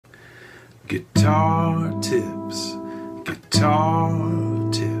Guitar tips,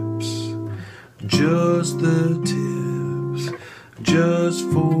 just the tips, just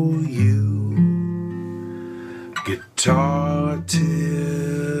for you. Guitar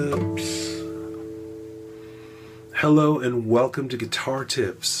tips. Hello and welcome to Guitar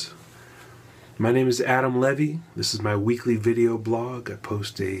Tips. My name is Adam Levy. This is my weekly video blog. I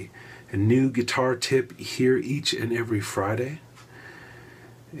post a new guitar tip here each and every Friday.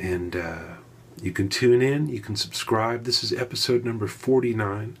 And you can tune in, you can subscribe. This is episode number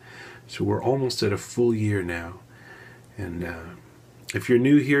 49, so we're almost at a full year now. And if you're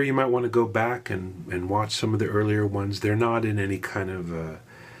new here, you might want to go back and watch some of the earlier ones. They're not in any kind of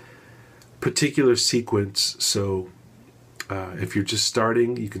particular sequence, so if you're just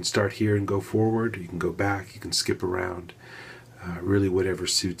starting, you can start here and go forward. You can go back, you can skip around, really whatever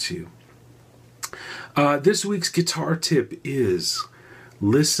suits you. This week's guitar tip is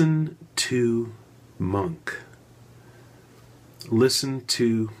listen to Monk. Listen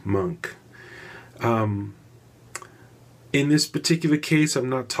to Monk. In this particular case, I'm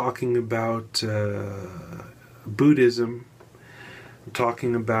not talking about Buddhism. I'm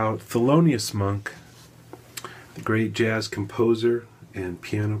talking about Thelonious Monk, the great jazz composer and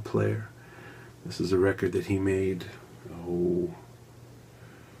piano player. This is a record that he made,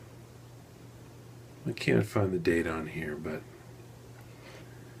 I can't find the date on here, but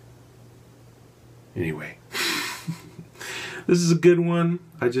anyway. This is a good one.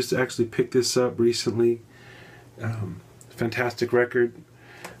 I just actually picked this up recently. Fantastic record.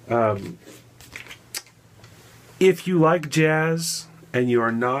 If you like jazz and you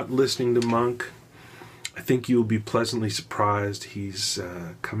are not listening to Monk, I think you will be pleasantly surprised. He's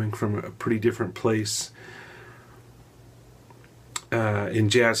coming from a pretty different place in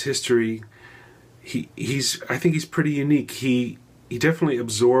jazz history. I think he's pretty unique. He definitely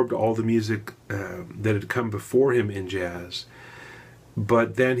absorbed all the music that had come before him in jazz,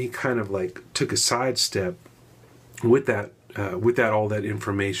 but then he kind of like took a sidestep with that all that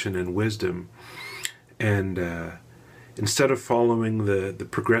information and wisdom, and instead of following the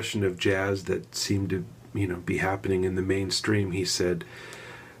progression of jazz that seemed to be happening in the mainstream, he said,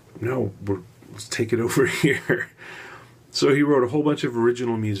 "No, let's take it over here." So he wrote a whole bunch of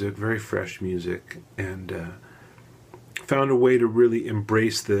original music, very fresh music, and found a way to really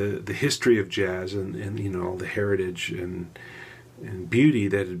embrace the history of jazz and all the heritage and beauty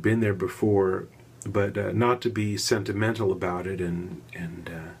that had been there before, but not to be sentimental about it and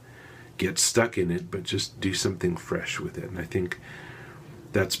get stuck in it, but just do something fresh with it. And I think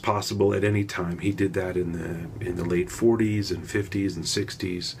that's possible at any time. He did that in the late 40s and 50s and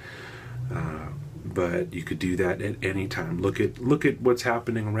 60s. But you could do that at any time. Look at what's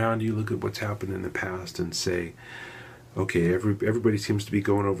happening around you. Look at what's happened in the past, and say, okay, everybody seems to be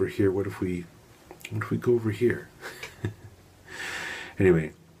going over here. What if we go over here?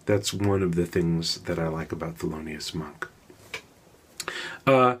 Anyway, that's one of the things that I like about Thelonious Monk.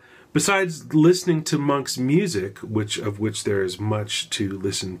 Besides listening to Monk's music, of which there is much to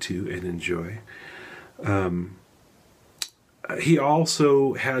listen to and enjoy, he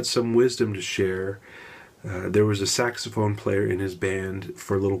also had some wisdom to share. There was a saxophone player in his band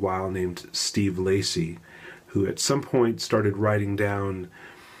for a little while named Steve Lacy, who at some point started writing down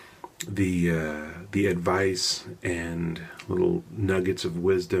the advice and little nuggets of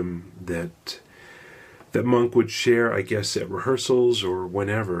wisdom that Monk would share, I guess, at rehearsals or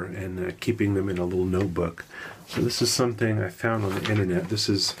whenever, and keeping them in a little notebook. So this is something I found on the internet. This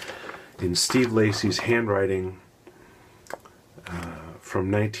is in Steve Lacy's handwriting from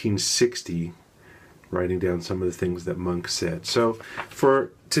 1960, writing down some of the things that Monk said. So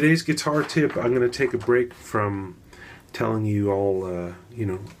for today's guitar tip, I'm going to take a break from telling you all,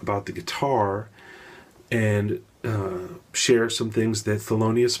 about the guitar, and share some things that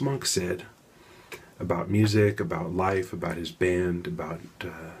Thelonious Monk said about music, about life, about his band, about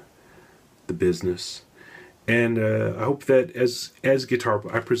the business. And I hope that as I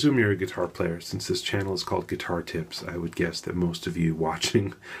presume you're a guitar player, since this channel is called Guitar Tips. I would guess that most of you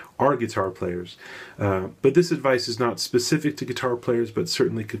watching are guitar players. But this advice is not specific to guitar players, but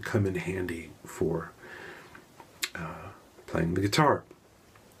certainly could come in handy for playing the guitar.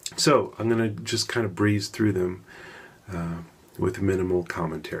 So I'm going to just kind of breeze through them with minimal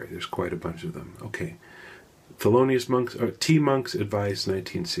commentary. There's quite a bunch of them. Okay. Thelonious Monk's, T. Monk's advice,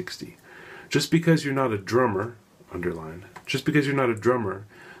 1960. Just because you're not a drummer, underlined, just because you're not a drummer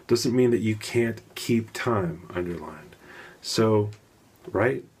doesn't mean that you can't keep time, underlined. So,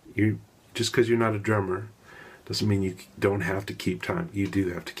 right? Just because you're not a drummer doesn't mean you don't have to keep time. You do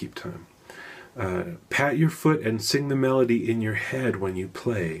have to keep time. Pat your foot and sing the melody in your head when you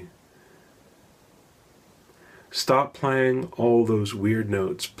play. Stop playing all those weird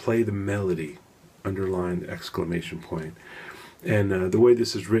notes. Play the melody. Underlined exclamation point. And the way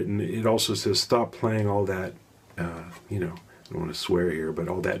this is written, it also says stop playing all that, you know, I don't want to swear here, but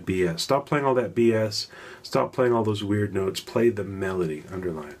all that BS. Stop playing all that BS. Stop playing all those weird notes. Play the melody.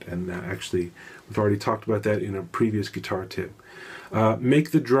 Underlined. And actually, we've already talked about that in a previous guitar tip.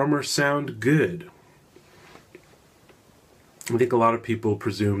 Make the drummer sound good. I think a lot of people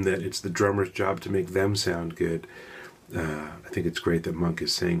presume that it's the drummer's job to make them sound good. I think it's great that Monk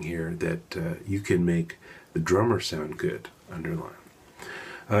is saying here that you can make the drummer sound good. Underline.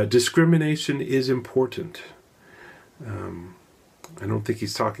 Discrimination is important. I don't think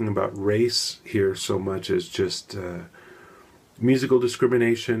he's talking about race here so much as just musical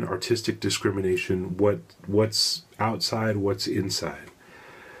discrimination, artistic discrimination, what's outside, what's inside.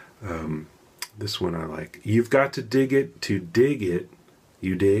 This one I like. You've got to dig it to dig it.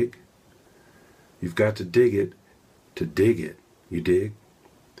 You dig? You've got to dig it to dig it. You dig?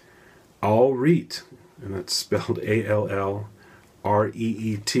 All reet. And that's spelled A-L-L-R-E-E-T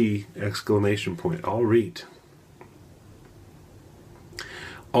exclamation point. All reet.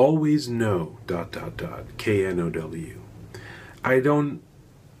 Always know, ... K-N-O-W. I don't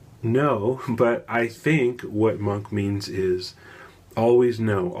know, but I think what Monk means is always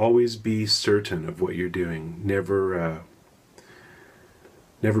know, always be certain of what you're doing. Never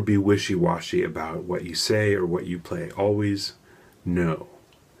be wishy-washy about what you say or what you play. Always know.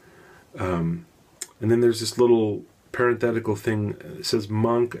 And then there's this little parenthetical thing. It says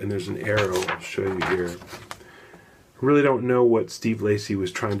Monk, and there's an arrow. I'll show you here. I really don't know what Steve Lacy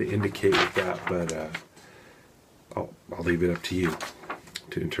was trying to indicate with that, but I'll leave it up to you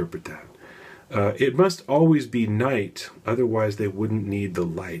to interpret that. It must always be night, otherwise they wouldn't need the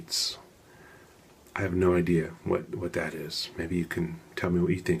lights. I have no idea what that is. Maybe you can tell me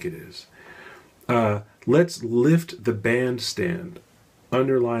what you think it is. Let's lift the bandstand.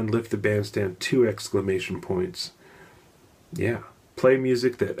 Underline lift the bandstand, 2 exclamation points. Yeah, play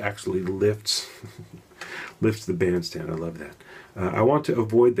music that actually lifts lifts the bandstand. I love that. I want to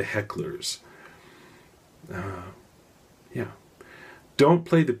avoid the hecklers. Yeah. Don't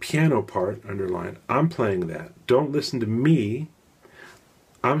play the piano part, underline. I'm playing that. Don't listen to me.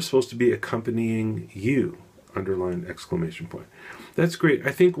 I'm supposed to be accompanying you, underline exclamation point. That's great.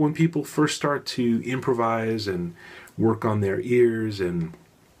 I think when people first start to improvise and work on their ears and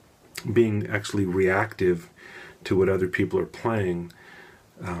being actually reactive to what other people are playing,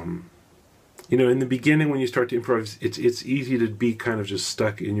 you know, in the beginning when you start to improvise, it's easy to be kind of just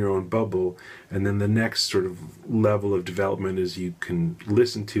stuck in your own bubble, and then the next sort of level of development is you can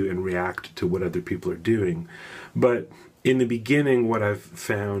listen to and react to what other people are doing. But in the beginning, what I've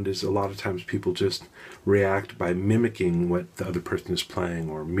found is a lot of times people just react by mimicking what the other person is playing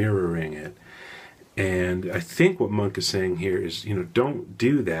or mirroring it. And I think what Monk is saying here is, you know, don't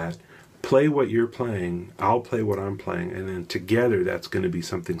do that. Play what you're playing. I'll play what I'm playing, and then together that's going to be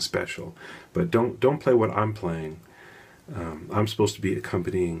something special. But don't play what I'm playing. I'm supposed to be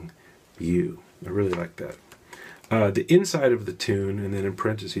accompanying you. I really like that. The inside of the tune, and then in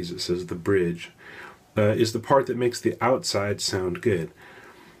parentheses it says the bridge, is the part that makes the outside sound good.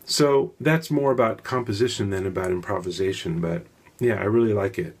 So that's more about composition than about improvisation, but yeah, I really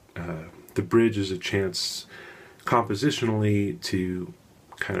like it. The bridge is a chance compositionally to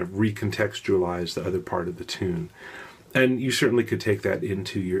kind of recontextualize the other part of the tune. And you certainly could take that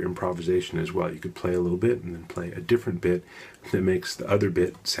into your improvisation as well. You could play a little bit and then play a different bit that makes the other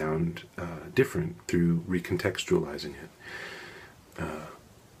bit sound different through recontextualizing it.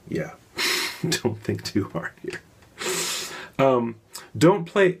 Yeah, don't think too hard here. Don't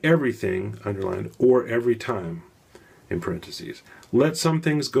play everything, underlined, or every time, in parentheses. Let some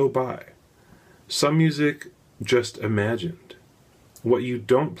things go by. Some music just imagined. What you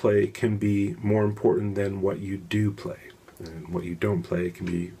don't play can be more important than what you do play. And what you don't play can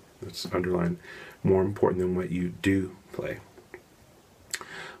be, that's underlined, more important than what you do play.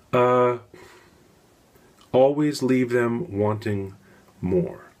 Always leave them wanting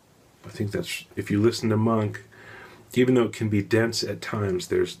more. I think that's, if you listen to Monk, even though it can be dense at times,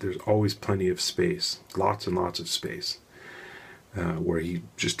 there's always plenty of space, lots and lots of space, where he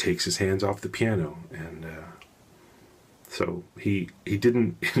just takes his hands off the piano. And so he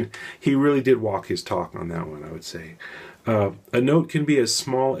didn't, he really did walk his talk on that one, I would say. A note can be as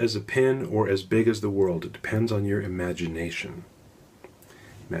small as a pin or as big as the world. It depends on your imagination.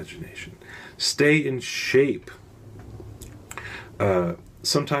 Stay in shape.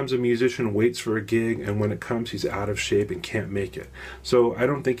 Sometimes a musician waits for a gig, and when it comes, he's out of shape and can't make it. So I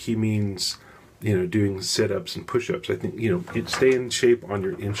don't think he means, you know, doing sit-ups and push-ups. I think, you know, stay in shape on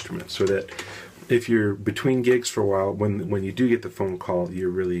your instrument so that if you're between gigs for a while, when you do get the phone call, you're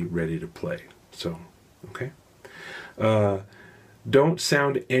really ready to play. So, okay. Don't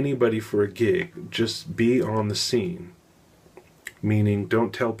sound anybody for a gig. Just be on the scene. Meaning,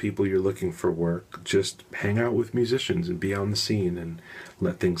 don't tell people you're looking for work. Just hang out with musicians and be on the scene and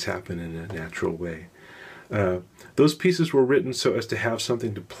let things happen in a natural way. Those pieces were written so as to have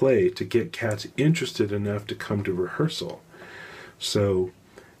something to play to get cats interested enough to come to rehearsal. So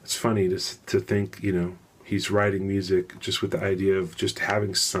it's funny to think, you know, he's writing music just with the idea of just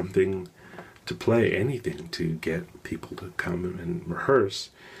having something to play, anything to get people to come and rehearse.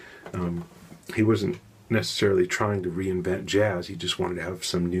 He wasn't necessarily trying to reinvent jazz. He just wanted to have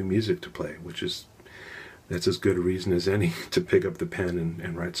some new music to play, that's as good a reason as any to pick up the pen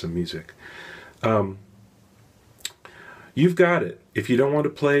and write some music. You've got it. If you don't want to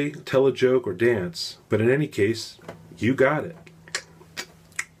play, tell a joke, or dance, but in any case, you got it.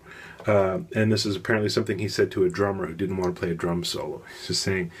 And this is apparently something he said to a drummer who didn't want to play a drum solo. He's just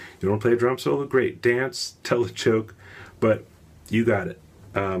saying, you don't want to play a drum solo? Great. Dance, tell a joke, but you got it.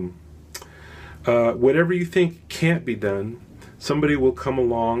 Whatever you think can't be done, somebody will come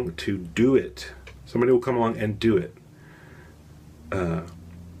along to do it. Somebody will come along and do it.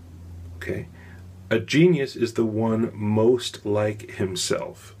 Okay. A genius is the one most like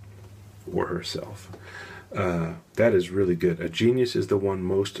himself or herself. That is really good. A genius is the one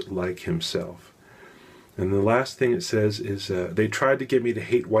most like himself. And the last thing it says is, they tried to get me to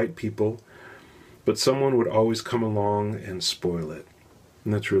hate white people, but someone would always come along and spoil it.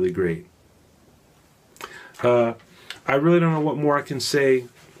 And that's really great. I really don't know what more I can say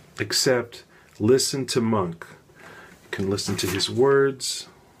except listen to Monk. You can listen to his words.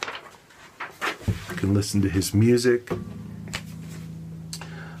 You can listen to his music.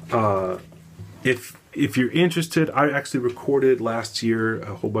 If you're interested, I actually recorded last year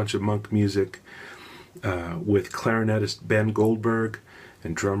a whole bunch of Monk music with clarinetist Ben Goldberg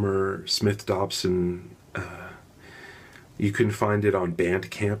and drummer Smith Dobson. You can find it on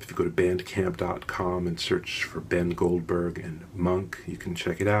Bandcamp. If you go to bandcamp.com and search for Ben Goldberg and Monk, you can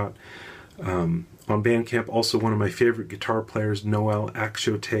check it out. On Bandcamp, also one of my favorite guitar players, Noel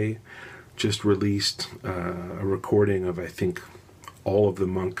Akshote, just released a recording of, I think, all of the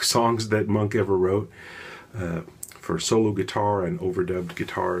Monk songs that Monk ever wrote for solo guitar and overdubbed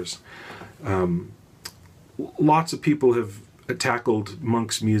guitars. Lots of people have tackled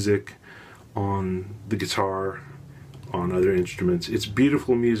Monk's music on the guitar, on other instruments. It's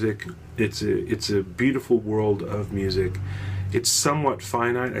beautiful music. It's a beautiful world of music. It's somewhat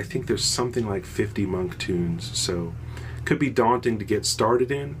finite. I think there's something like 50 Monk tunes, so it could be daunting to get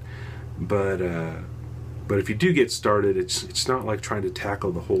started in, but if you do get started, it's not like trying to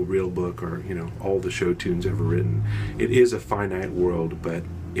tackle the whole real book or, you know, all the show tunes ever written. It is a finite world, but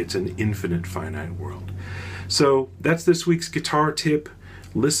it's an infinite finite world. So that's this week's guitar tip.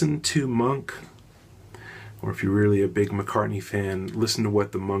 Listen to Monk, or if you're really a big McCartney fan, listen to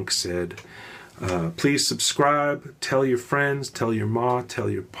what the Monk said. Please subscribe, tell your friends, tell your ma, tell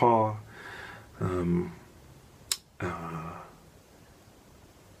your pa.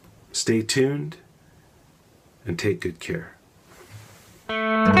 Stay tuned and take good care.